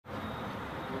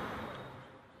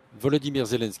Volodymyr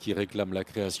Zelensky réclame la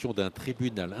création d'un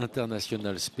tribunal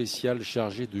international spécial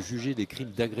chargé de juger des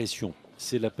crimes d'agression.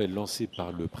 C'est l'appel lancé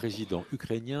par le président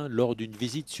ukrainien lors d'une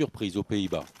visite surprise aux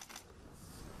Pays-Bas.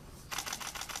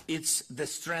 It's the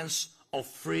strength of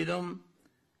freedom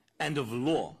and of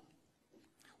law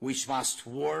which must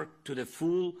work to the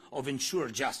full of ensure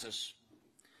justice,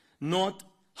 not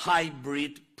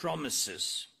hybrid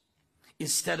promises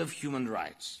instead of human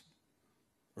rights.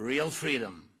 Real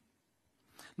freedom,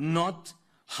 not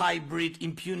hybrid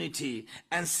impunity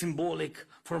and symbolic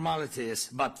formalities,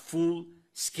 but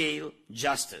full-scale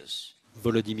justice.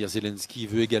 Volodymyr Zelensky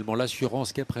veut également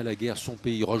l'assurance qu'après la guerre, son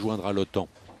pays rejoindra l'OTAN.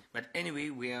 But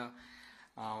anyway, we're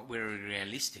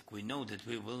realistic. We know that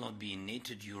we will not be in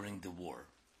NATO during the war.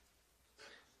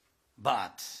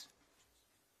 But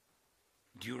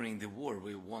during the war,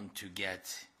 we want to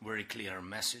get very clear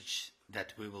message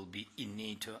that we will be in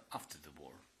NATO after the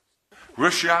war.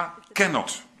 Russia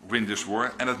cannot win this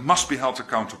war, and it must be held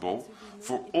accountable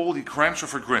for all the crimes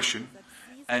of aggression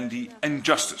and the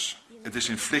injustice it is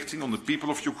inflicting on the people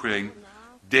of Ukraine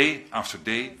day after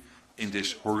day in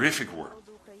this horrific war.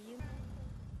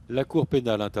 La Cour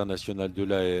pénale internationale de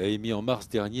La Haye a émis en mars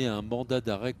dernier un mandat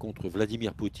d'arrêt contre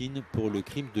Vladimir Poutine pour le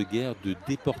crime de guerre de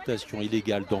déportation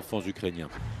illégale d'enfants ukrainiens.